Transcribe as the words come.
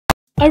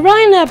A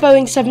Ryanair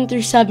Boeing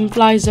 737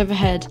 flies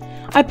overhead.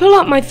 I pull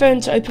out my phone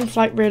to open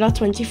Flight Radar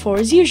 24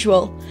 as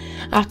usual.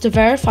 After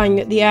verifying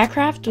that the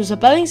aircraft was a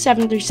Boeing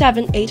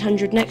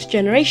 737-800 Next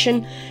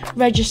Generation,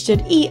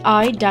 registered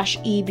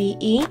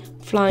EI-EBE,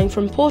 flying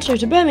from Porto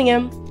to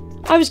Birmingham,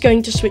 I was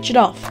going to switch it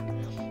off.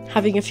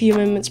 Having a few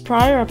moments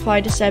prior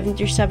applied a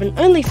 737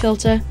 only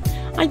filter,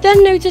 I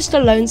then noticed a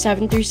lone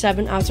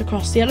 737 out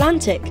across the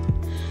Atlantic.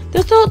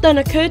 The thought then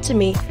occurred to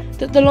me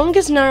that the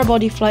longest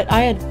narrowbody flight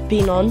I had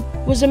been on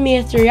was a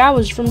mere 3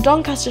 hours from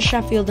Doncaster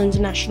Sheffield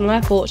International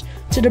Airport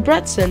to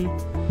Debrecen.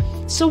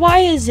 So why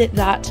is it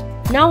that,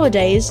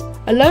 nowadays,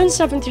 a lone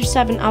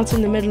 737 out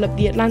in the middle of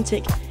the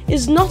Atlantic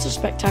is not a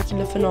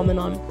spectacular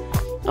phenomenon?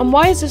 And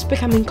why is this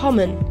becoming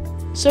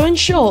common? So in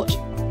short,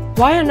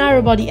 why are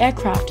narrowbody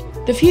aircraft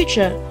the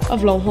future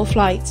of long-haul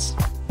flights?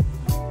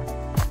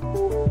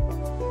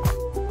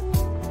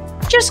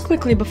 Just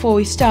quickly before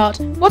we start,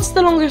 what's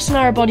the longest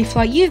narrowbody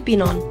flight you've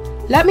been on?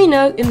 Let me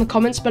know in the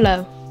comments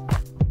below.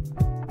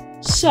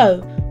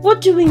 So,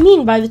 what do we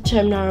mean by the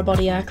term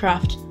narrowbody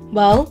aircraft?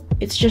 Well,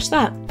 it's just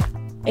that,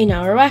 a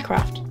narrow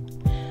aircraft.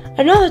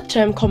 Another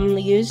term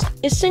commonly used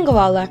is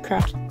single-aisle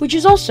aircraft, which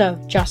is also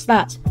just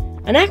that,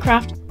 an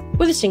aircraft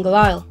with a single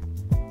aisle.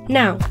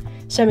 Now,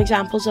 some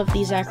examples of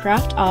these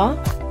aircraft are,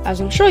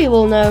 as I'm sure you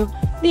all know,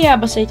 the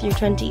Airbus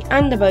A320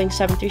 and the Boeing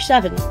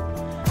 737.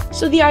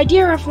 So the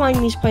idea of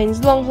flying these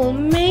planes long-haul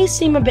may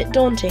seem a bit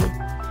daunting.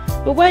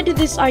 But where did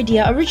this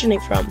idea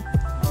originate from?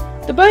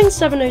 The Boeing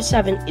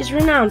 707 is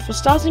renowned for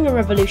starting a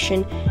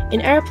revolution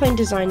in airplane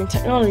design and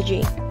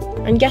technology.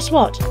 And guess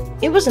what?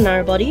 It was a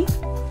narrowbody.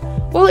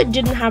 While it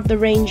didn't have the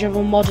range of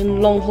a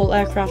modern long-haul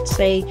aircraft,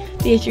 say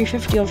the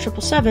A350 or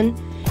 777,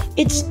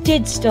 it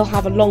did still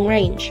have a long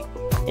range.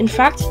 In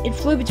fact, it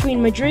flew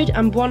between Madrid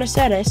and Buenos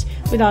Aires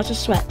without a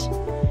sweat.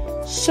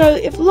 So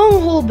if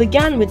long-haul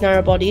began with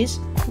narrowbodies,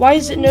 why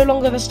is it no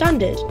longer the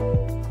standard?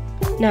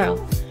 Now,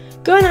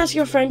 go and ask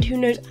your friend who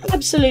knows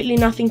absolutely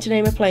nothing to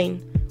name a plane.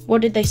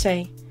 What did they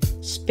say?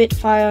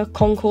 Spitfire,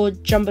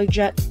 Concorde, Jumbo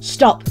Jet?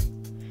 Stop!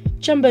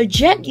 Jumbo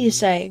Jet, you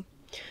say?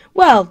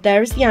 Well,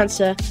 there is the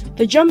answer.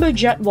 The Jumbo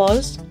Jet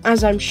was,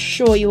 as I'm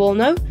sure you all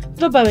know,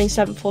 the Boeing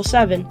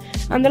 747.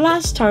 And the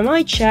last time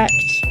I checked...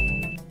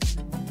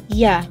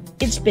 yeah,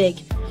 it's big.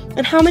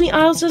 And how many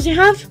aisles does it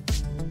have?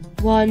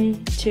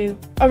 1, 2...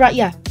 oh right,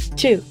 yeah,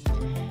 2.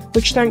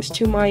 Which, thanks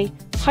to my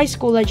high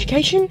school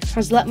education,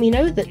 has let me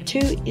know that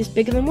 2 is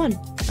bigger than 1.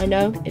 I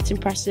know, it's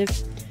impressive.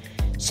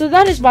 So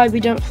that is why we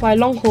don't fly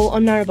long haul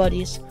on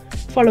narrowbodies.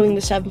 Following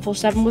the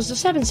 747 was the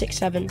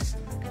 767,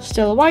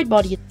 still a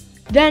widebody.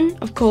 Then,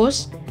 of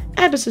course,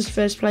 Airbus's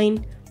first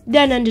plane,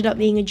 then ended up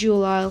being a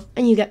dual aisle,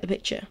 and you get the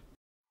picture.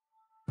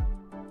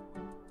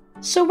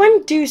 So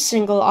when do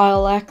single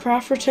aisle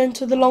aircraft return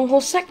to the long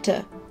haul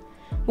sector?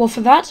 Well,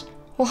 for that,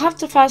 we'll have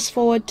to fast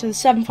forward to the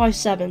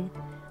 757,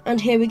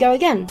 and here we go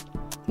again.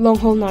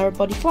 Long-haul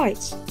narrow-body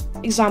flights.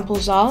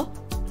 Examples are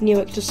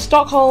Newark to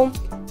Stockholm,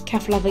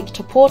 Keflavik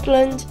to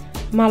Portland,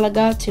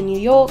 Malaga to New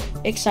York,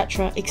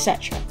 etc,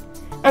 etc.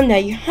 And there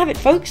you have it,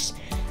 folks.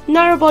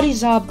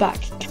 Narrow-bodies are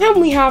back.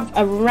 Can we have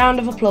a round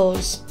of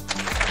applause?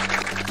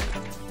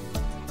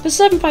 The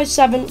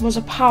 757 was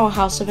a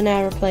powerhouse of an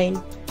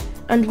aeroplane,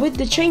 and with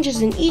the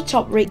changes in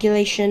ETOP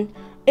regulation,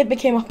 it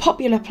became a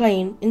popular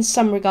plane in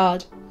some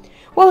regard.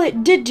 While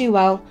it did do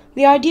well,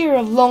 the idea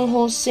of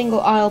long-haul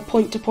single-aisle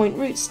point-to-point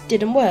routes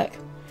didn't work.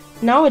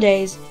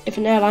 Nowadays, if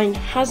an airline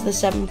has the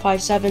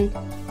 757,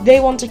 they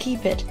want to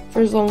keep it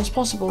for as long as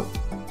possible.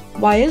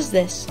 Why is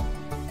this?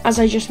 As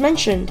I just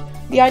mentioned,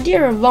 the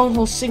idea of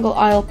long-haul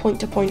single-aisle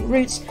point-to-point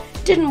routes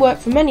didn't work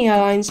for many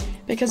airlines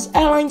because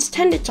airlines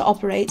tended to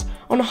operate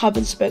on a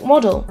hub-and-spoke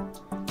model.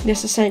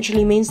 This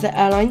essentially means that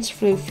airlines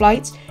flew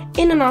flights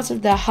in and out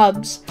of their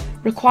hubs,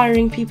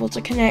 requiring people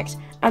to connect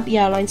at the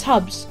airline's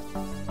hubs.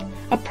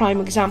 A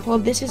prime example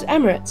of this is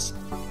Emirates.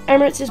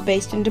 Emirates is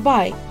based in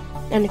Dubai,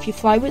 and if you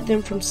fly with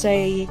them from,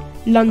 say,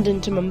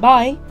 London to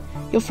Mumbai,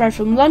 you'll fly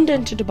from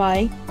London to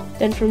Dubai,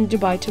 then from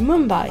Dubai to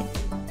Mumbai.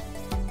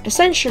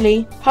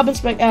 Essentially,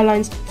 hub-and-spoke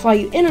airlines fly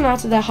you in and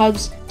out of their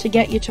hubs to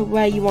get you to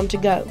where you want to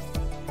go.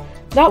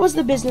 That was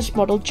the business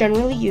model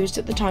generally used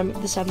at the time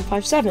of the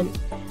 757,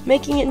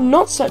 making it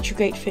not such a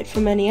great fit for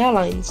many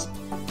airlines.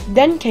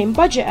 Then came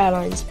budget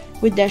airlines,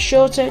 with their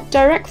shorter,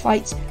 direct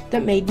flights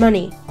that made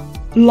money.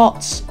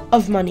 Lots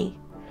of money.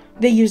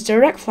 They used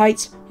direct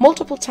flights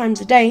multiple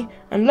times a day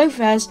and low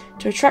fares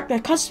to attract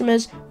their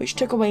customers, which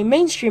took away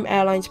mainstream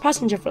airlines'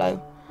 passenger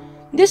flow.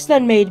 This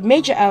then made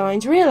major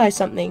airlines realize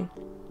something.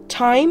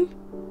 Time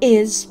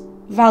is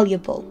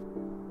valuable.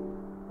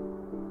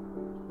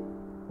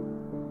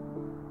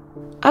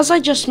 As I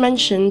just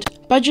mentioned,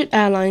 budget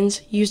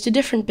airlines used a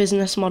different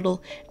business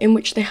model in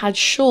which they had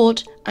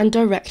short and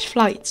direct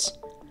flights.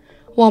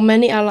 While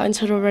many airlines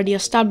had already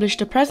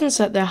established a presence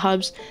at their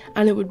hubs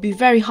and it would be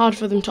very hard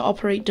for them to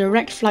operate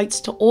direct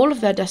flights to all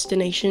of their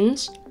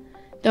destinations,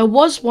 there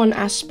was one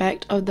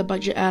aspect of the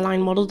budget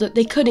airline model that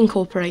they could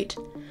incorporate: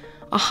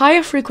 a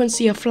higher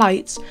frequency of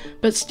flights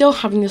but still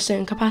having the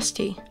same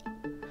capacity.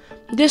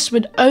 This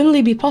would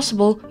only be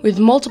possible with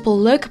multiple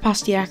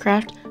low-capacity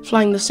aircraft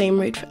flying the same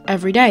route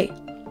every day.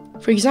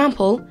 For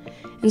example,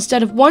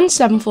 instead of one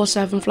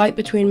 747 flight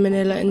between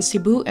Manila and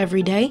Cebu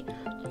every day,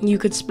 you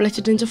could split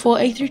it into 4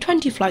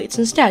 A320 flights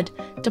instead,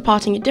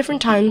 departing at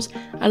different times,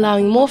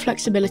 allowing more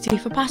flexibility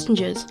for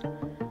passengers.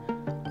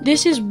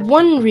 This is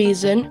one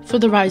reason for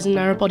the rise in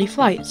narrow-body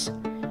flights,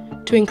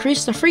 to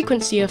increase the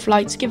frequency of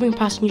flights, giving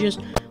passengers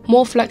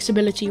more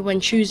flexibility when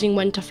choosing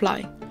when to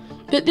fly.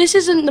 But this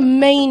isn't the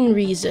main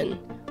reason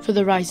for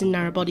the rise in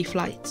narrow-body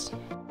flights.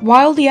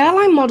 While the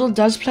airline model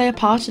does play a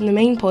part in the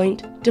main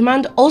point,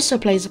 demand also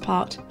plays a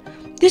part.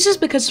 This is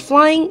because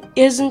flying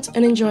isn't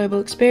an enjoyable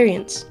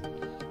experience.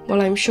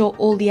 While I'm sure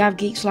all the av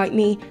geeks like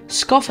me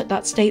scoff at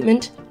that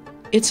statement,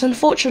 it's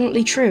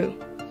unfortunately true.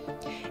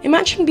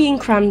 Imagine being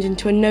crammed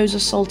into a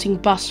nose-assaulting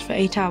bus for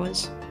 8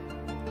 hours.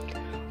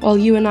 While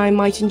you and I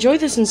might enjoy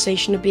the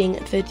sensation of being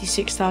at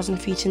 36,000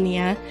 feet in the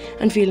air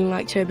and feeling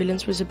like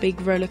turbulence was a big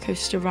roller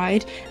coaster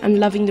ride and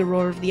loving the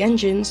roar of the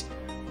engines,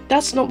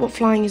 that's not what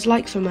flying is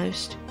like for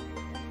most.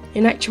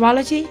 In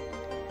actuality,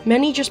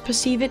 many just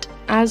perceive it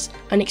as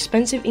an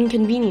expensive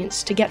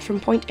inconvenience to get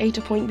from point A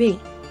to point B.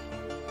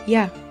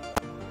 Yeah,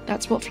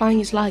 that's what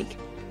flying is like.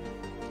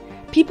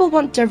 People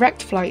want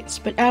direct flights,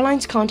 but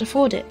airlines can't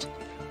afford it.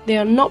 They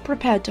are not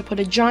prepared to put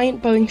a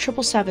giant Boeing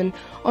 777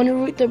 on a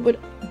route that would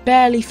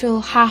barely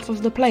fill half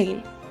of the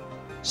plane.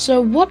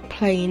 So what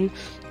plane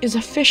is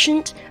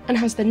efficient and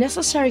has the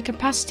necessary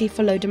capacity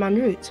for low-demand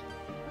route?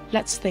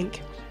 Let's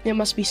think. It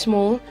must be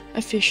small,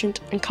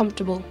 efficient, and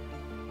comfortable.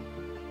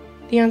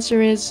 The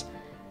answer is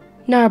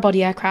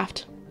narrow-body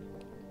aircraft.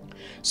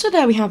 So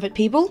there we have it,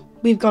 people.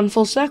 We've gone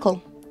full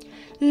circle.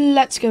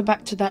 Let's go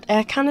back to that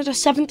Air Canada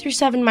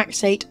 737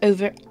 MAX 8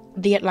 over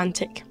the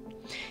Atlantic.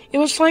 It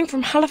was flying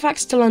from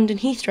Halifax to London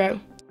Heathrow.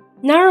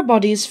 Narrow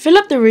bodies fill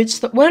up the routes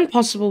that weren't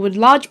possible with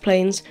large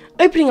planes,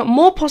 opening up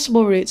more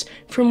possible routes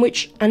from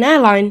which an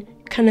airline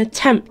can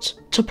attempt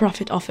to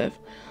profit off of.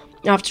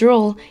 After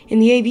all, in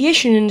the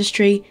aviation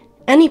industry,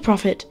 any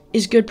profit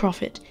is good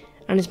profit,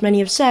 and as many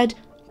have said,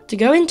 to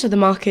go into the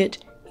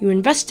market, you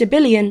invest $1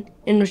 billion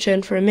in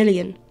return for $1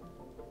 million.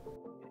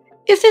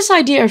 If this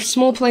idea of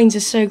small planes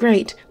is so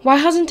great, why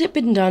hasn't it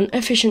been done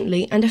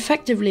efficiently and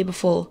effectively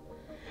before?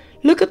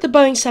 Look at the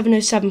Boeing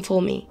 707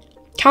 for me.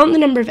 Count the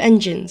number of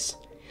engines.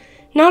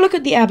 Now look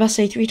at the Airbus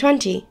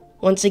A320.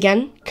 Once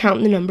again,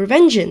 count the number of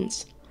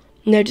engines.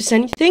 Notice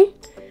anything?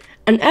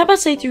 An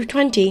Airbus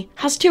A320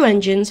 has 2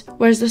 engines,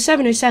 whereas the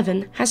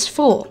 707 has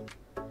 4.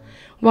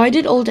 Why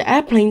did older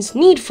airplanes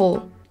need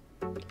 4?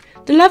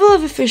 The level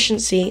of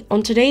efficiency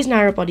on today's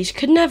narrow bodies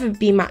could never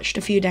be matched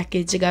a few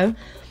decades ago,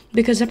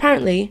 because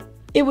apparently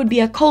it would be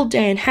a cold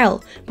day in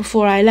hell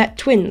before I let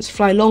twins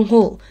fly long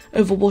haul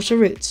over water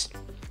routes,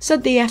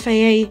 said the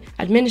FAA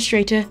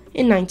administrator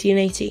in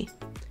 1980.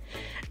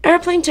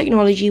 Airplane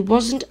technology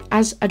wasn't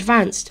as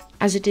advanced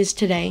as it is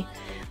today,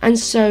 and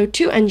so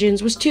 2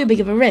 engines was too big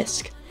of a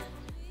risk.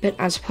 But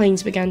as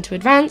planes began to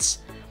advance,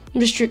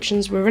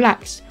 restrictions were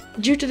relaxed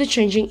due to the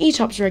changing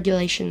ETOPS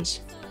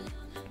regulations.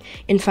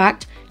 In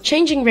fact,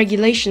 changing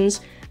regulations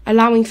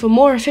allowing for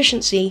more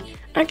efficiency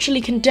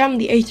actually condemned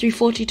the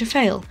A340 to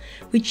fail,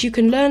 which you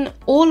can learn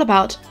all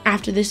about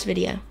after this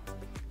video.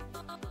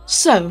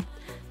 So,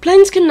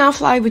 planes can now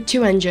fly with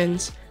 2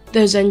 engines.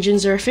 Those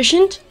engines are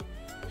efficient,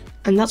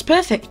 and that's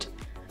perfect.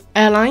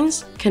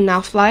 Airlines can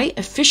now fly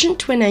efficient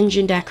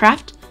twin-engined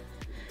aircraft.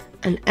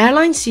 An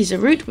airline sees a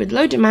route with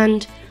low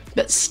demand,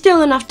 but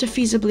still enough to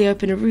feasibly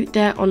open a route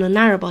there on a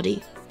narrow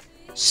body.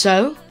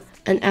 So,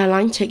 an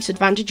airline takes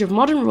advantage of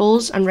modern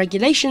rules and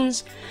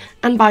regulations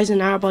and buys a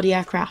narrow body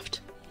aircraft.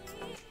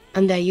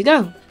 And there you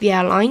go, the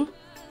airline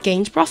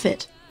gains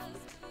profit.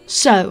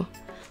 So,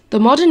 the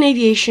modern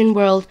aviation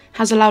world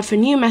has allowed for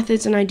new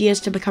methods and ideas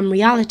to become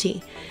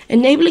reality,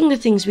 enabling the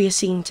things we are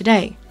seeing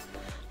today.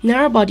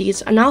 Narrow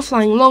bodies are now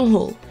flying long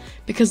haul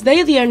because they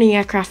are the only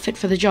aircraft fit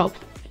for the job.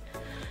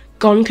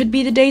 Gone could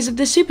be the days of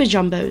the super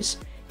jumbos.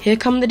 Here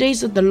come the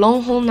days of the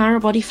long haul narrow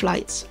body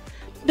flights.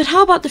 But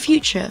how about the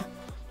future?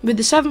 With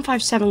the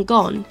 757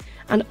 gone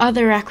and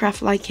other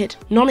aircraft like it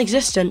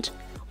non-existent,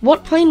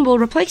 what plane will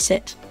replace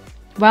it?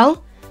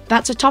 Well,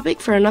 that's a topic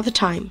for another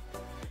time.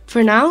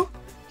 For now,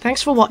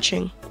 thanks for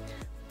watching.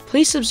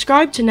 Please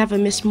subscribe to never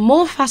miss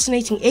more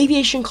fascinating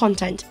aviation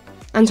content,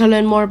 and to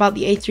learn more about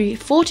the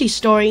A340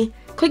 story,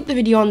 click the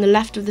video on the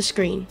left of the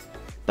screen.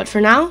 But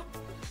for now,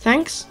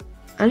 thanks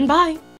and bye!